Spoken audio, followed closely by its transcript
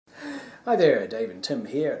Hi there, Dave and Tim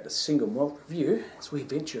here at the Single Malt Review as we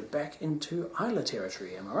venture back into Islay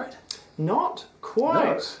territory, am I right? Not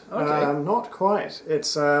quite. No. Okay. Not quite.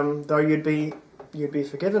 It's though you'd be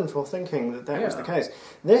forgiven for thinking that that was the case.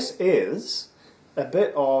 This is a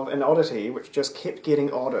bit of an oddity which just kept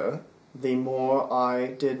getting odder the more I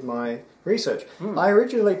did my research. I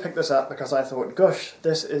originally picked this up because I thought, gosh,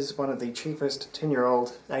 this is one of the cheapest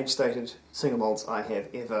 10-year-old age-stated single malts I have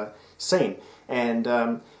ever seen. And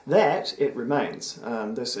that, it remains.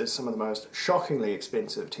 This is some of the most shockingly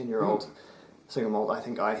expensive 10-year-old single malt I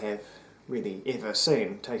think I have really ever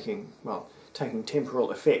seen, taking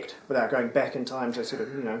temporal effect without going back in time to sort of,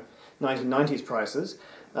 1990s prices.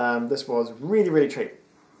 This was really, really cheap.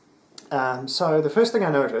 So the first thing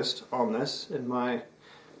I noticed on this, in my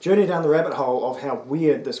journey down the rabbit hole of how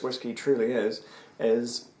weird this whiskey truly is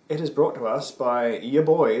it is brought to us by your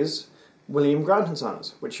boys, William Grant and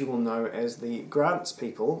Sons, which you will know as the Grants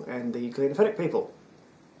people and the Glenfiddich people,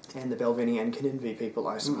 and the Balvenie and Kinninvie people,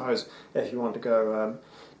 I suppose, if you want to go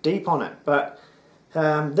deep on it. But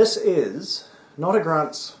this is not a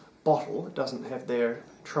Grant's bottle. It doesn't have their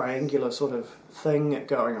triangular sort of thing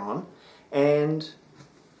going on, and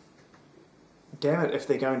damn it, if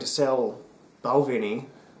they're going to sell Balvenie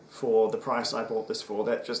for the price I bought this for,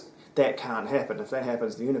 that can't happen. If that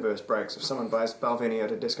happens, the universe breaks. If someone buys Balvenie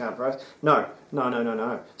at a discount price, no.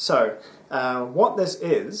 So, what this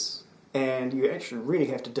is, and you actually really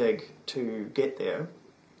have to dig to get there,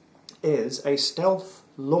 is a stealth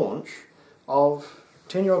launch of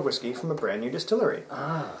 10-year-old whiskey from a brand new distillery.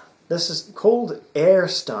 This is called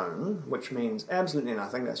Aerstone, which means absolutely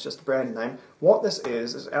nothing. That's just a brand name. What this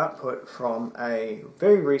is output from a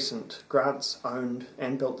very recent Grants-owned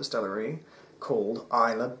and built distillery called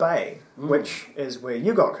Ailsa Bay, which is where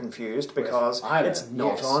you got confused because it's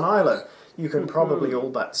not on Islay. You can probably all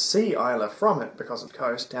but see Islay from it because of the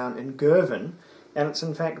coast down in Girvan, and it's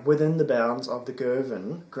in fact within the bounds of the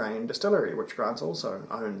Girvan grain distillery, which Grants also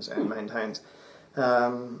owns and maintains.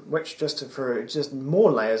 Which, for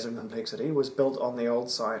more layers of complexity, was built on the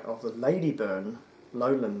old site of the Ladyburn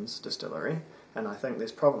Lowlands distillery, and I think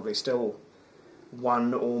there's probably still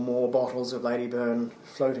one or more bottles of Ladyburn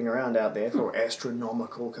floating around out there for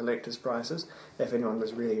astronomical collector's prices, if anyone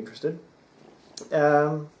was really interested.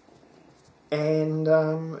 And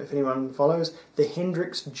if anyone follows, the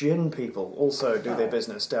Hendricks Gin people also do their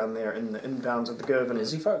business down there in the inbounds of the Girvan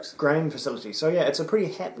Busy folks. grain facility. So yeah, it's a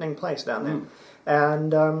pretty happening place down there.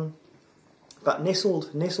 And but nestled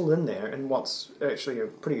in there in what's actually a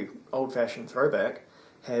pretty old-fashioned throwback,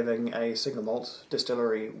 having a single malt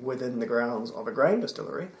distillery within the grounds of a grain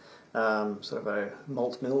distillery, sort of a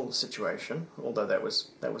malt mill situation. Although that was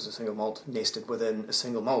a single malt nested within a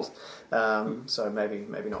single malt, so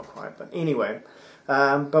maybe not quite. But anyway,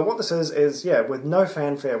 but what this is with no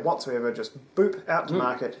fanfare whatsoever, just boop out to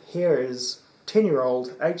market. Here is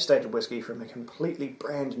 10-year-old age-stated whiskey from a completely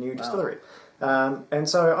brand new distillery. And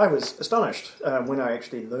so I was astonished when I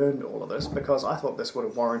actually learned all of this, because I thought this would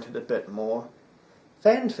have warranted a bit more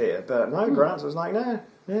fanfare. But no, Grants was like, no,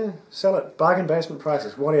 yeah, sell it. Bargain basement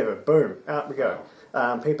prices, whatever. Boom, out we go.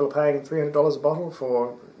 People are paying $300 a bottle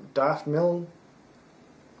for Daft Mill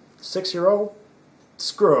 6-year-old.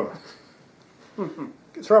 Screw them.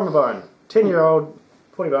 Throw them a bone. 10-year-old,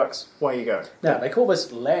 $40, away you go. Now, they call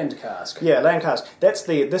this Land Cask. Yeah, Land Cask. This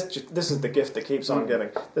is the gift that keeps on giving.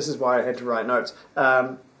 This is why I had to write notes.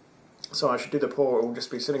 So I should do the pour, or we'll just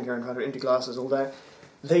be sitting here in front of empty glasses all day.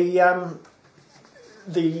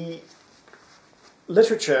 The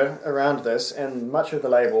literature around this, and much of the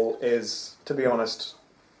label, is, to be honest,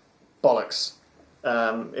 bollocks.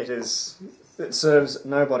 It serves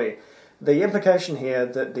nobody. The implication here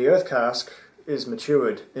that the earth cask is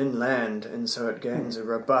matured inland, and so it gains a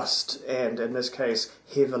robust and, in this case,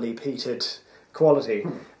 heavily peated quality.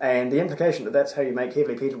 And the implication that that's how you make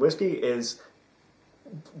heavily peated whiskey is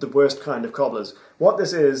the worst kind of cobblers. What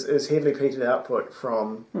this is heavily peated output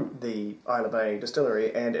from the Ailsa Bay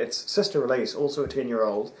distillery, and its sister release, also a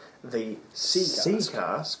 10-year-old, the Sea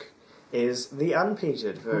Cask, is the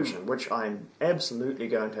unpeated version, which I'm absolutely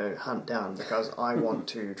going to hunt down because I want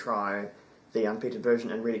to try the unpeated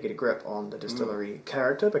version and really get a grip on the distillery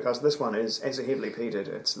character, because this one is, as a heavily peated,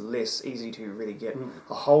 it's less easy to really get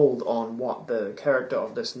a hold on what the character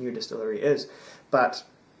of this new distillery is. But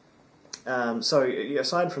so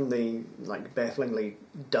aside from the bafflingly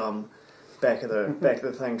dumb back of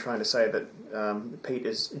the thing trying to say that peat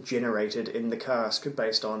is generated in the cask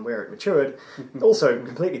based on where it matured, also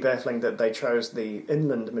completely baffling that they chose the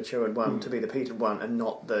inland matured one to be the peated one and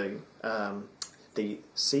not the the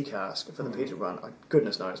sea cask for the peated one.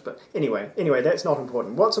 Goodness knows. But anyway, that's not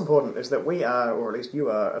important. What's important is that we are, or at least you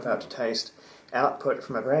are, about to taste output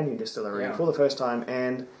from a brand new distillery for the first time,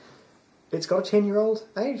 and it's got a 10-year-old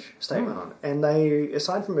age statement on it. And they,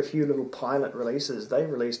 aside from a few little pilot releases, they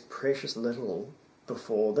released precious little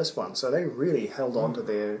before this one. So they really held on to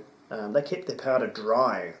their... they kept their powder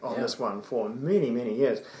dry on this one for many, many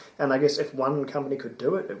years. And I guess if one company could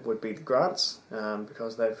do it, it would be the Grants,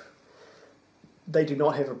 because they do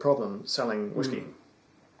not have a problem selling whiskey.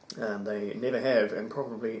 They never have, and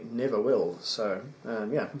probably never will. So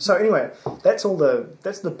So anyway, that's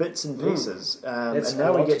the bits and pieces. And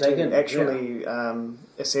now we get to actually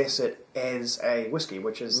assess it as a whiskey,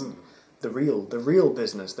 which is the real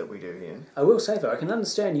business that we do here. I will say though, I can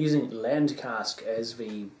understand using land cask as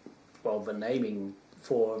the naming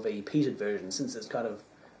for the peated version, since it's kind of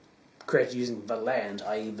created using the land,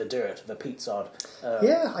 i.e. the dirt, the peat sod.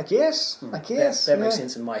 I guess. That makes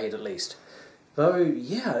sense in my head at least. Though,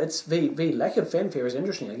 it's the lack of fanfare is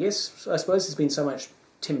interesting. I suppose there's been so much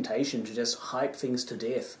temptation to just hype things to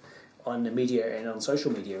death on the media and on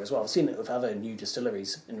social media as well. I've seen it with other new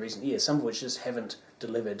distilleries in recent years, some of which just haven't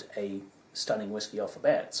delivered a stunning whiskey off the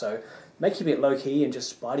bat. So making it low-key and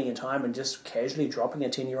just biding your time and just casually dropping a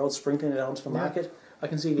 10-year-old, sprinkling it onto the market, I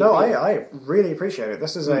can see... I really appreciate it.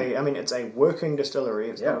 This is it's a working distillery.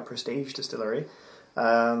 It's not a prestige distillery.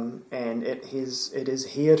 And it is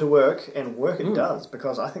here to work, and work it does,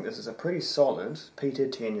 because I think this is a pretty solid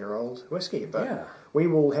peated 10-year-old whiskey. But we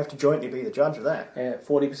will have to jointly be the judge of that. 40%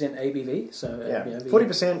 ABV, so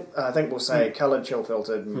 40%. I think we'll say coloured, chill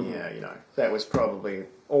filtered. That was probably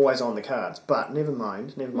always on the cards. But never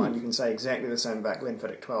mind. You can say exactly the same about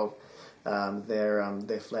Glenfiddich 12,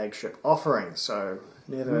 their flagship offering. So.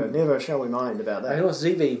 Never shall we mind about that. I can also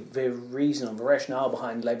see the reason or the rationale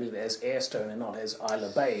behind labeling it as Aerstone and not as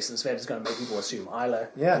Ailsa Bay, since that is going to make people assume Ailsa,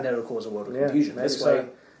 and that will cause a world of confusion. This way,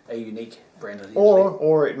 a unique brand.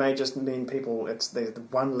 Or it may just mean there's the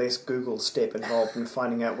one less Google step involved in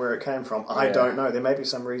finding out where it came from. I don't know. There may be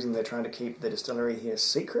some reason they're trying to keep the distillery here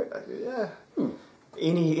secret.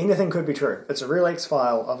 Anything could be true. It's a real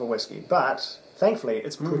X-file of a whiskey, but thankfully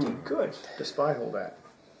it's pretty good despite all that.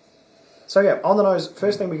 So on the nose,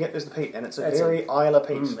 first thing we get is the peat, and it's a very Islay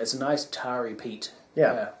peat. It's a nice tarry peat.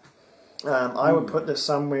 I would put this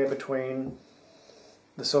somewhere between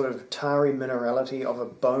the sort of tarry minerality of a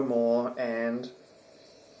Bowmore and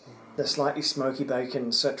the slightly smoky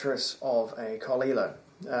bacon citrus of a Colilla,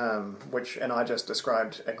 and I just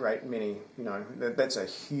described a great many. That's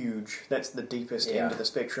the deepest end of the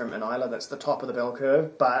spectrum in Islay. That's the top of the bell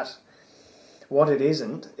curve. But what it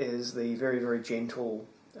isn't is the very, very gentle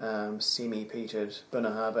semi-peated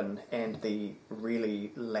Bunnahabhain and the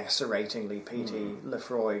really laceratingly peaty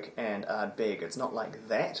Lefroy and Ardbeg. It's not like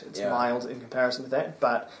that. It's mild in comparison to that,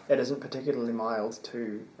 but it isn't particularly mild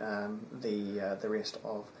to the rest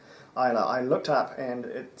of Islay. I looked up, and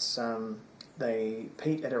it's they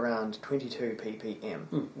peat at around 22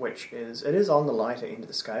 ppm, which is on the lighter end of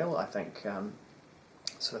the scale. I think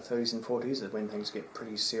sort of 30s and 40s is when things get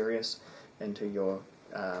pretty serious into your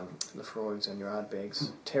Lefroy's and your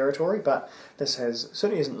Ardbegs territory, but this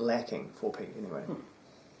certainly isn't lacking for peat anyway.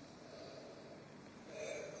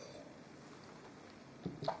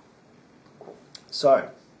 So,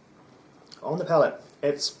 on the palate,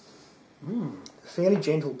 it's fairly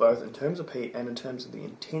gentle both in terms of peat and in terms of the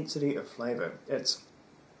intensity of flavour. It's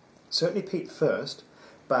certainly peat first,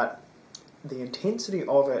 but the intensity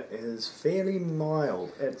of it is fairly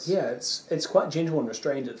mild. It's quite gentle and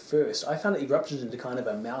restrained at first. I found it erupted into kind of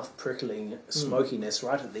a mouth-prickling smokiness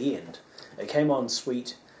right at the end. It came on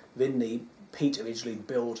sweet, then the peat eventually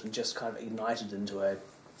built and just kind of ignited into a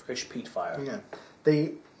fresh peat fire. Yeah.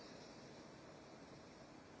 The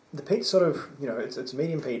peat sort of, it's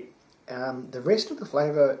medium peat. The rest of the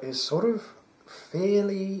flavour is sort of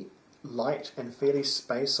fairly light and fairly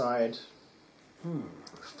Speyside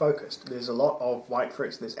focused. There's a lot of white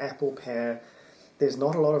fruits. There's apple, pear. There's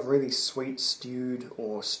not a lot of really sweet stewed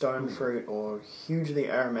or stone fruit or hugely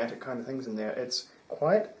aromatic kind of things in there. It's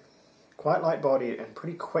quite light bodied and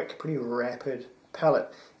pretty quick, pretty rapid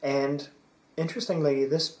palate. And interestingly,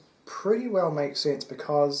 this pretty well makes sense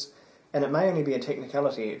because, and it may only be a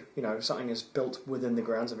technicality, something is built within the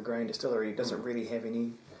grounds of a grain distillery. Does it really have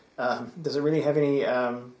any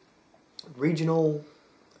regional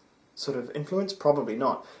sort of influence? Probably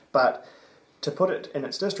not. But to put it in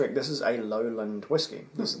its district, this is a lowland whiskey.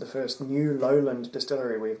 This is the first new lowland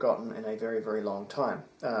distillery we've gotten in a very, very long time.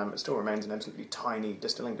 It still remains an absolutely tiny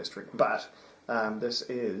distilling district, but This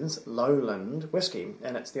is lowland whiskey,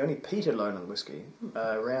 and it's the only peated lowland whiskey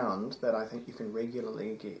around that I think you can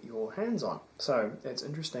regularly get your hands on. So it's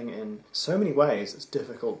interesting in so many ways. It's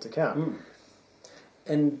difficult to count.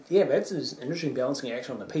 And yeah, that's an interesting balancing act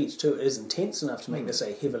on the peat too. It is intense enough to make this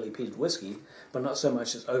a heavily peated whiskey, but not so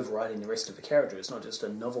much as overriding the rest of the character. It's not just a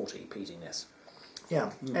novelty peatiness.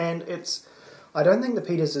 Yeah, and it's... I don't think the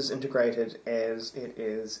peat is as integrated as it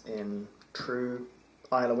is in true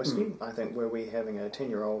Islay whiskey. I think were we having a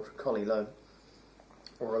 10-year-old Collie Low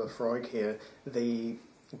or a Lafroig here, the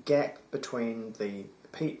gap between the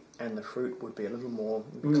peat and the fruit would be a little more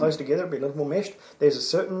close together, it'd be a little more meshed. There's a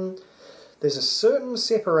certain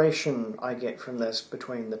separation I get from this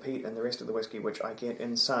between the peat and the rest of the whiskey, which I get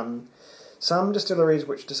in some distilleries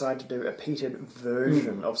which decide to do a peated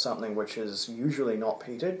version of something which is usually not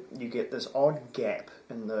peated. You get this odd gap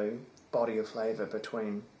in the body of flavour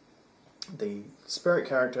between the spirit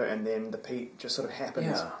character and then the peat just sort of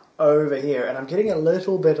happens over here, and I'm getting a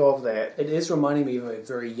little bit of that. It is reminding me of a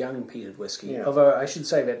very young peated whiskey. Yeah. Although I should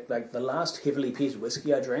say that like the last heavily peated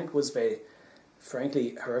whiskey I drank was the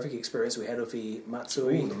frankly horrific experience we had with the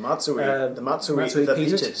Matsui. The Matsui, the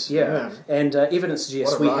peated. Yeah. And evidence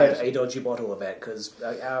suggests we had a dodgy bottle of that because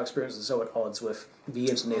our experience is so at odds with the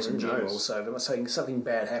internet in general. So there must be something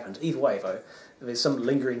bad happened. Either way, though, there's some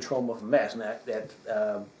lingering trauma from that, and that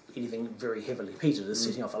anything very heavily peated is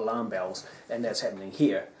setting off alarm bells, and that's happening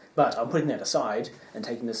here. But I'm putting that aside and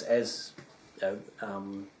taking this as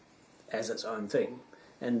its own thing.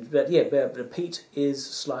 But the peat is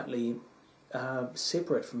slightly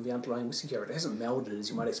separate from the underlying whiskey character. It hasn't melded as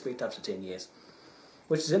you might expect after 10 years,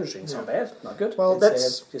 which is interesting. It's not bad, not good. Well,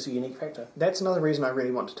 that's just a unique factor. That's another reason I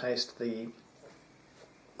really want to taste the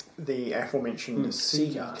aforementioned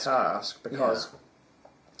sea cask, because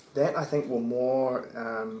that I think will more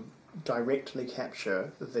directly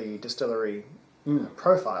capture the distillery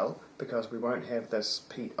profile, because we won't have this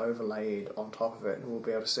peat overlaid on top of it, and we'll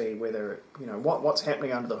be able to see whether what's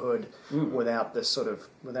happening under the hood without this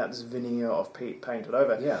veneer of peat painted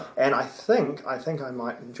over. Yeah. And I think I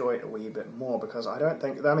might enjoy it a wee bit more, because I don't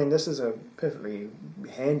think, I mean, this is a perfectly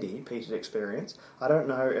handy peated experience. I don't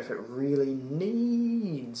know if it really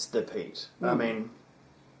needs the peat. I mean,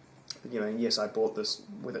 yes, I bought this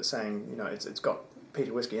with it saying it's got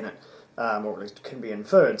peated whiskey in it. Or at least can be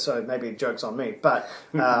inferred, so maybe joke's on me. But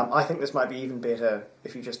I think this might be even better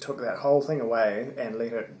if you just took that whole thing away and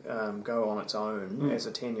let it go on its own as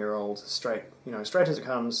a 10-year-old, straight as it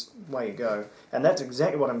comes, away you go. And that's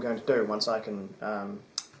exactly what I'm going to do once I can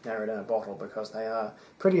narrow down a bottle, because they are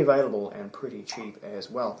pretty available and pretty cheap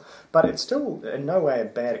as well. But it's still in no way a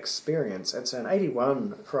bad experience. It's an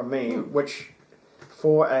 81 from me, which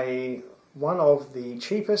for one of the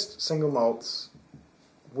cheapest single malts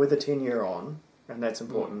with a 10-year on, and that's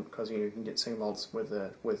important because you can get single malts with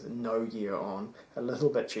no year on a little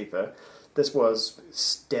bit cheaper. This was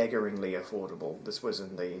staggeringly affordable. This was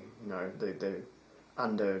in the the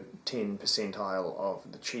under 10 percentile of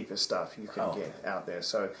the cheapest stuff you can get out there.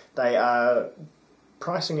 So they are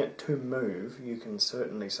pricing it to move. You can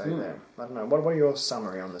certainly say that. I don't know. What are your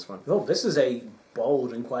summary on this one? Well, this is a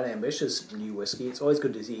bold and quite ambitious new whiskey. It's always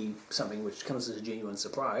good to see something which comes as a genuine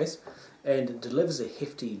surprise, and it delivers a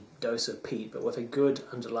hefty dose of peat, but with a good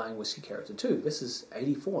underlying whiskey character too. This is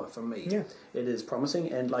 84 from me. Yeah. It is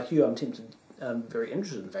promising, and like you, I'm tempted, very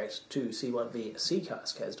interested in fact, to see what the sea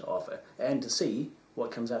cask has to offer, and to see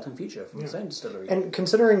what comes out in future from the same distillery. And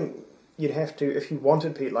considering you'd have to, if you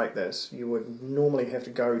wanted peat like this, you would normally have to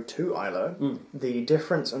go to Islay. The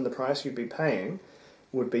difference in the price you'd be paying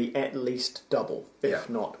would be at least double, if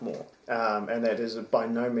not more. And that is by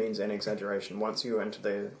no means an exaggeration. Once you're into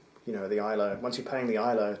the Islay, once you're paying the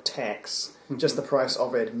Islay tax, just the price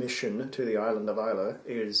of admission to the island of Islay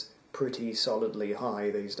is pretty solidly high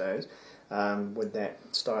these days, with that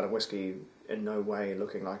style of whiskey in no way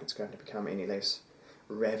looking like it's going to become any less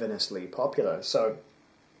ravenously popular. So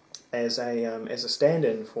as a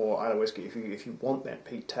stand-in for Islay whiskey, if you want that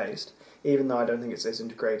peat taste, even though I don't think it's as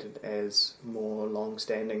integrated as more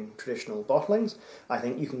long-standing traditional bottlings, I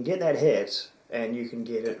think you can get that hit, and you can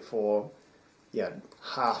get it for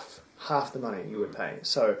half the money you would pay.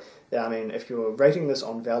 So, I mean, if you're rating this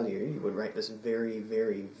on value, you would rate this very,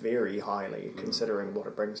 very, very highly, considering what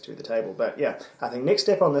it brings to the table. But yeah, I think next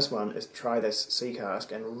step on this one is to try this sea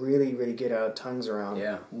cask and really, really get our tongues around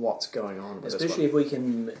what's going on with especially this one. if we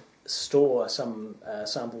can store some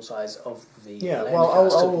sample size of the Yeah, land well,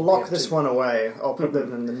 cask to I'll lock compare this to. one away. I'll put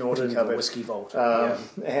them in the Put it naughty in the cupboard. whiskey vault.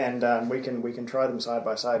 And we can try them side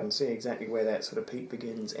by side and see exactly where that sort of peak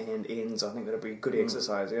begins and ends. I think that'll be good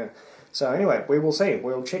exercise, yeah. So anyway, we will see.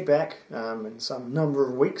 We'll check back in some number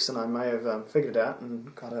of weeks, and I may have figured it out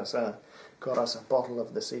and got us a bottle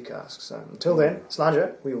of the sea cask. So until then,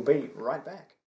 Slanger, we will be right back.